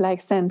kind of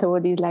sent all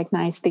these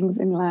nice things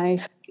in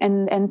life.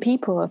 And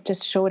people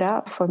just showed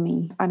up for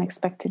me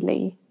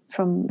unexpectedly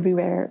from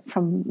everywhere,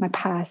 from my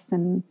past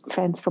and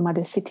friends from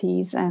other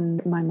cities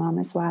and my mom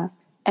as well.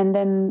 And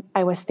then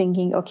I was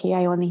thinking, okay,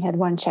 I only had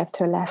 1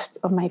 chapter left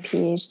of my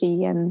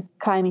PhD, and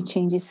climate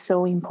change is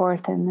so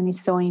important, and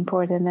it's so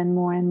important that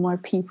more and more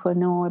people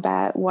know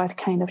about what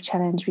kind of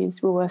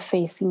challenges we were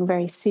facing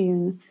very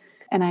soon.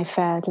 And I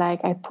felt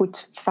like I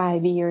put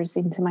 5 years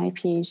into my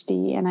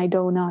PhD, and I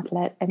do not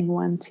let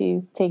anyone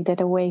to take that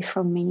away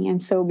from me.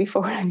 And so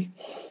before I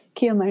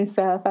kill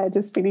myself, I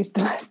just finished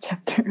the last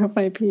chapter of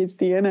my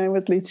PhD, and I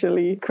was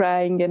literally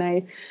crying, and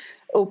I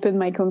opened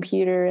my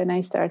computer and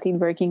I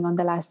started working on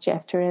the last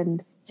chapter.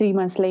 And 3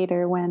 months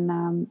later, when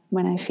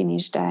I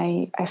finished,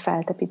 I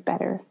felt a bit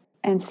better.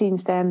 And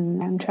since then,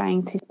 I'm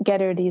trying to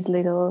gather these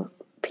little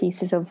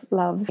pieces of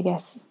love, I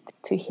guess,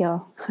 to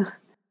heal.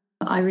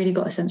 I really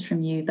got a sense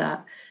from you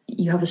that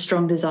you have a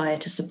strong desire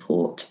to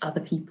support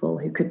other people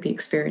who could be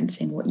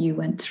experiencing what you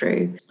went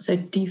through. So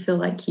do you feel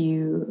like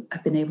you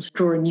have been able to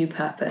draw a new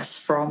purpose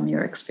from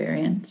your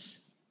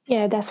experience?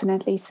 Yeah,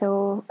 definitely.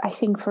 So I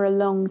think for a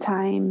long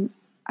time,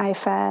 I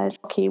felt,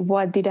 okay,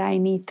 what did I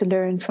need to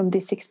learn from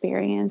this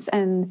experience?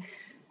 And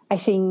I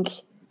think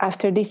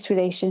after this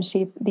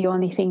relationship, the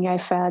only thing I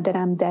felt that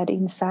I'm dead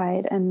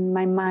inside, and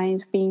my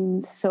mind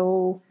being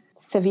so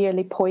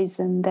severely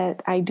poisoned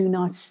that I do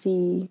not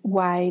see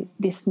why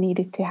this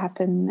needed to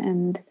happen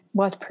and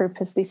what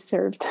purpose this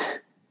served.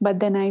 But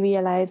then I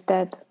realized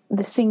that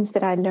the things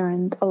that I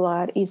learned a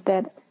lot is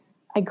that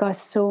I got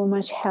so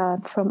much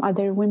help from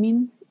other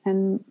women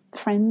and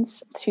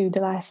friends through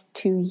the last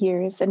 2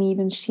 years, and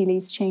even She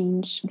Leads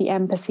Change, the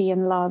empathy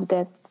and love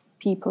that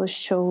people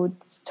showed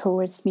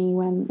towards me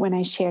when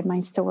I shared my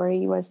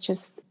story was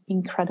just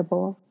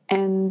incredible.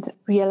 And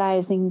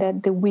realizing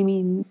that the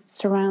women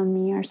surround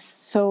me are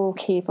so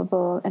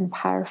capable and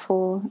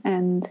powerful,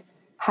 and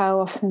how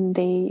often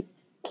they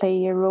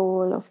play a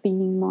role of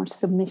being more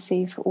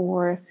submissive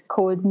or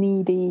called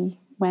needy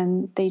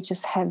when they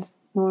just have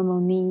normal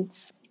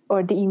needs,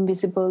 or the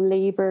invisible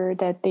labor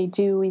that they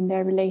do in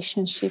their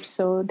relationships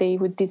so they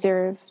would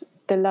deserve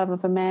the love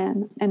of a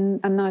man. And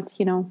I'm not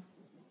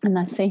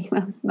saying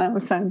I'm now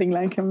sounding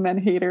like a man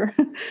hater,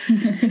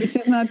 which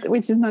is not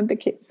the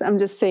case. I'm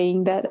just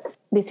saying that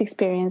this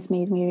experience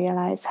made me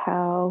realize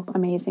how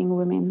amazing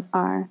women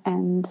are,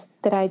 and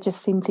that I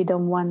just simply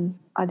don't want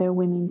other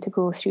women to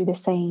go through the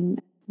same.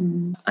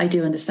 I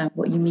do understand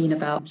what you mean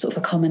about sort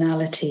of a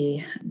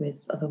commonality with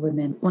other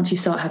women. Once you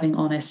start having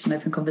honest and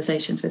open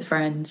conversations with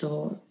friends,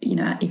 or,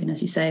 even as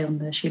you say on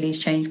the She Leads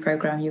Change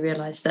program, you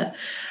realise that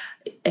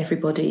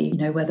everybody,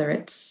 whether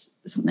it's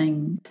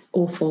something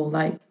awful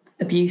like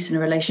abuse in a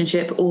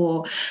relationship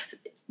or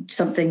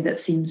something that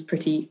seems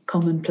pretty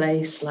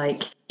commonplace,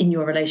 like in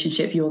your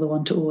relationship you're the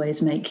one to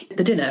always make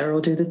the dinner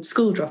or do the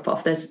school drop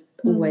off, there's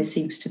always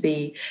seems to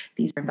be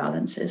these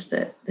imbalances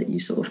that you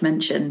sort of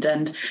mentioned.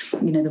 And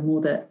the more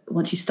that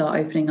once you start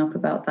opening up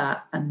about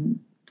that,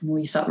 and the more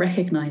you start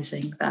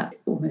recognizing that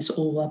almost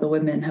all other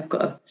women have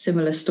got a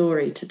similar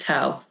story to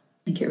tell, I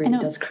think it really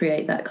does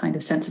create that kind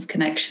of sense of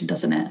connection,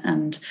 doesn't it?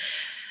 And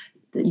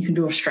that you can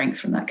draw strength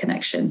from that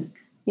connection.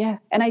 Yeah,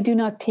 and I do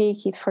not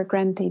take it for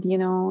granted,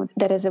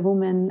 that as a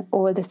woman,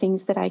 all the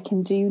things that I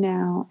can do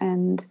now,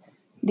 and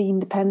the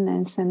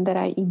independence, and that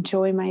I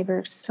enjoy my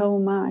work so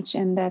much,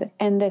 and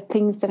the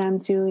things that I'm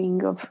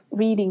doing of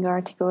reading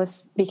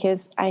articles,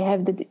 because I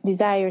have the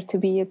desire to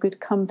be a good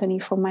company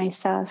for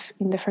myself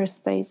in the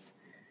first place.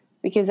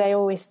 Because I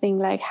always think,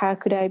 like, how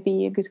could I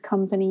be a good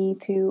company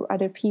to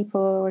other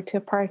people or to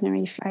a partner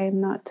if I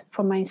am not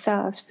for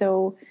myself?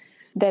 So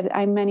that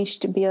I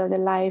managed to build a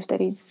life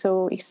that is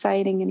so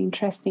exciting and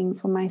interesting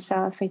for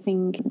myself, I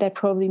think that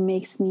probably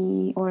makes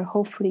me, or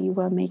hopefully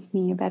will make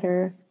me, a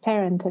better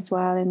parent as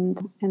well,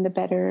 and a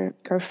better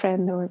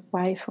girlfriend or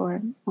wife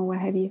or what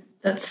have you.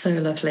 That's so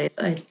lovely.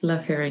 I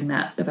love hearing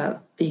that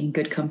about being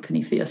good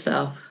company for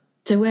yourself.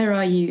 So where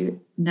are you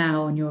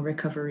now on your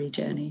recovery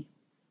journey?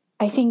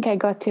 I think I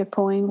got to a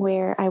point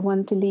where I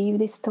want to leave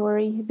this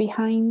story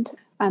behind.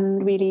 I'm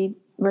really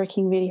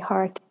working really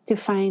hard to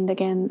find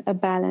again a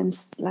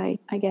balanced,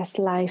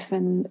 life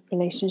and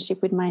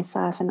relationship with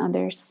myself and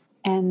others.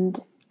 And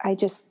I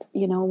just,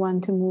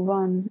 want to move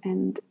on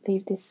and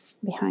leave this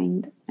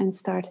behind and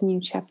start a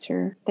new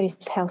chapter that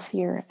is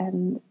healthier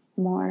and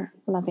more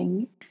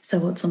loving. So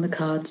what's on the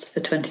cards for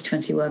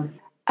 2021?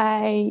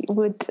 I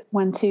would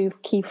want to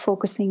keep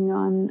focusing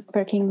on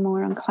working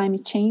more on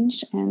climate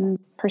change. And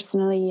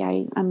personally,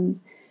 I'm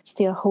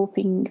still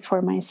hoping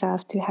for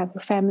myself to have a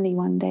family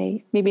one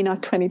day. Maybe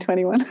not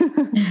 2021,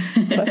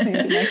 but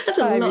maybe next That's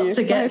 5 a lot years,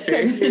 to get 5,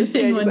 through 10 years.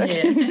 in Yeah, 1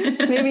 exactly.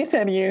 year. Maybe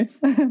 10 years,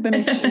 the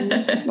next 10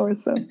 years or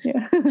so,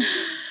 yeah.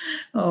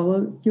 Oh,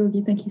 well,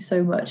 Georgi, thank you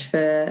so much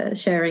for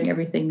sharing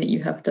everything that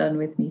you have done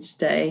with me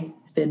today.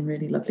 It's been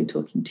really lovely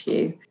talking to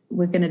you.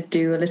 We're going to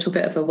do a little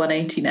bit of a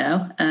 180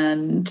 now,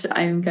 and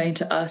I'm going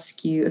to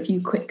ask you a few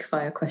quick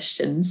fire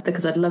questions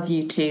because I'd love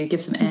you to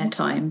give some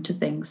airtime to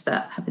things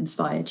that have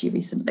inspired you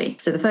recently.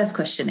 So the first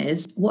question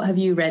is, what have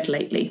you read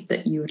lately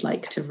that you would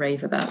like to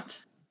rave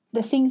about?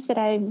 The things that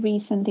I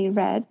recently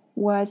read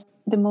was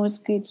The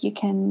Most Good You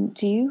Can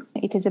Do.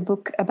 It is a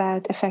book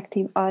about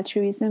effective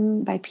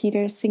altruism by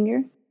Peter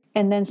Singer.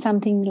 And then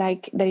something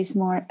like that is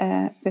more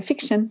the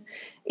fiction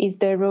is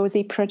The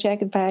Rosie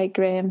Project by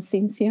Graham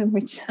Simpson,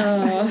 which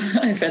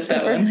I've read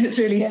that one. It's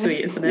really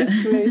sweet, isn't it?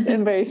 It's sweet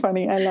and very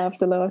funny. I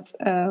laughed a lot.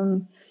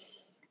 And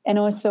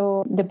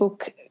also the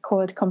book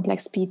called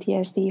Complex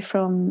PTSD,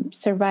 From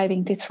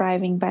Surviving to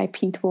Thriving by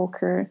Pete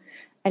Walker.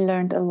 I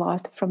learned a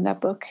lot from that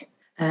book.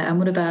 And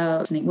what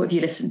have you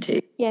listened to?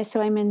 Yeah,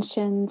 so I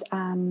mentioned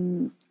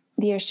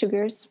Dear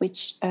Sugars,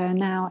 which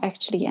now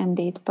actually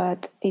ended,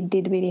 but it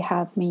did really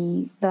help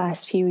me the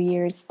last few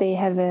years. They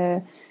have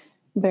a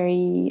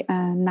very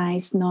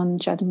nice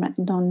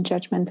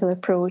non-judgmental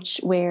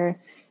approach where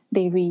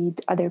they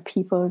read other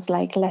people's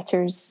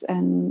letters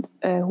and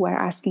who are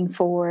asking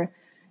for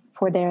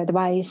their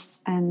advice,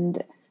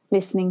 and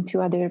listening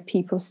to other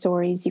people's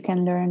stories. You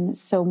can learn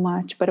so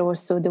much, but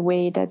also the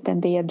way that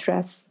then they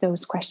address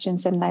those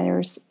questions and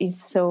letters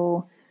is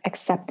so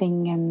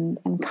accepting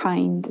and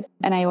kind.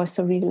 And I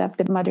also really love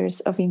The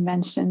Mothers of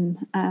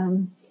Invention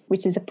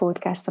which is a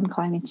podcast on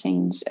climate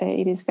change.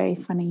 It is very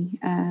funny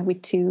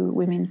with 2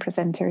 women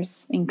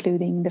presenters,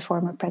 including the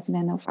former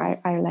president of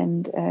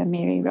Ireland,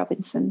 Mary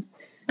Robinson.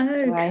 Oh,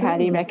 so I cool.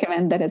 highly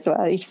recommend that as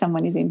well if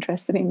someone is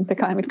interested in the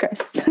climate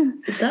crisis.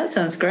 That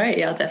sounds great.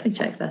 Yeah, I'll definitely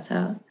check that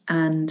out.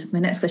 And my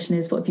next question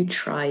is, what have you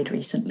tried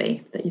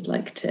recently that you'd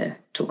like to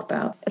talk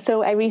about?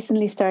 So I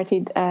recently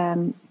started,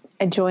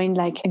 I joined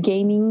like a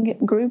gaming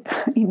group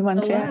in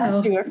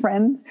Montreal through a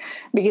friend,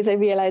 because I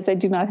realized I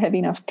do not have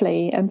enough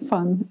play and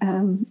fun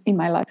in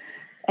my life.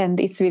 And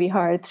it's really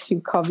hard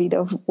through COVID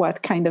of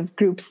what kind of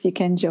groups you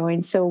can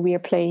join. So we are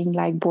playing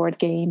like board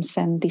games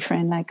and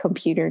different like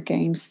computer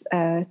games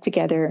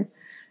together.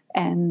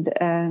 And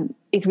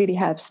it really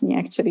helps me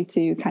actually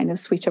to kind of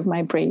switch off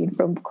my brain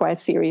from quite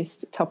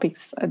serious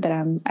topics that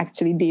I'm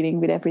actually dealing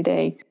with every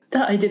day.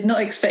 That I did not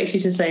expect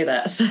you to say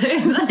that. So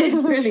that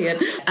is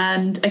brilliant.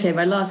 And okay,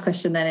 my last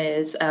question then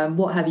is,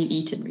 what have you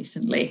eaten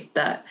recently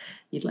that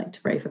you'd like to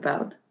rave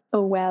about?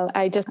 Oh, well,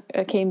 I just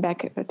came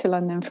back to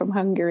London from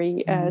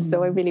Hungary,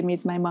 so I really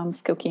miss my mom's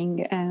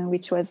cooking,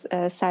 which was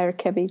sour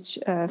cabbage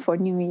for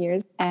New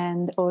Year's,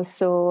 and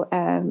also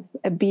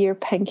beer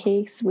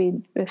pancakes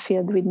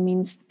filled with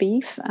minced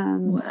beef.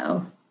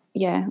 Wow.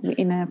 Yeah,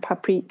 in a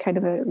kind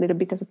of a little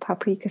bit of a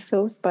paprika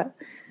sauce, but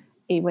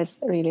it was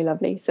really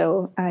lovely.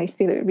 So I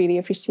still really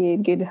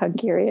appreciate good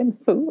Hungarian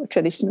food,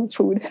 traditional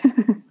food.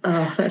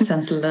 Oh, that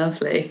sounds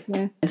lovely.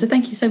 Yeah. So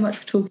thank you so much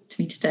for talking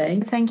to me today.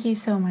 Thank you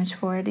so much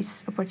for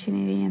this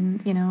opportunity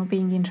and,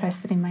 being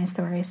interested in my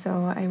story.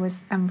 So I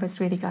was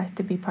really glad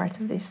to be part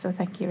of this. So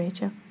thank you,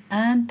 Rachel.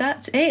 And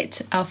that's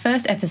it. Our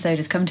first episode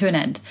has come to an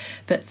end.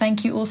 But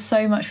thank you all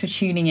so much for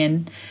tuning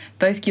in.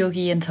 Both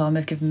Georgi and Tom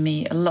have given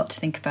me a lot to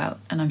think about,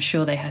 and I'm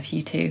sure they have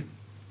you too.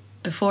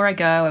 Before I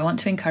go, I want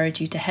to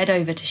encourage you to head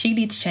over to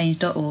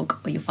sheleadschange.org,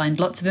 where you'll find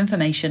lots of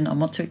information on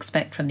what to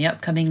expect from the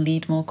upcoming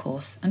Lead More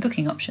course and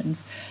booking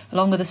options,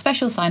 along with a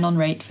special sign-on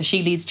rate for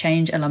She Leads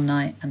Change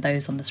alumni and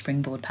those on the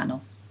Springboard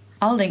panel.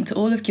 I'll link to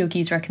all of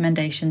Georgi's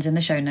recommendations in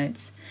the show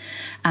notes,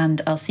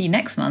 and I'll see you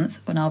next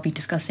month when I'll be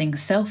discussing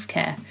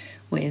self-care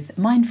with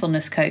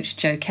mindfulness coach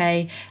Jo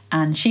Kay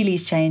and She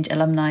Leads Change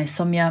alumni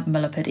Somya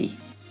Mullapudi.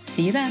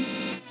 See you then.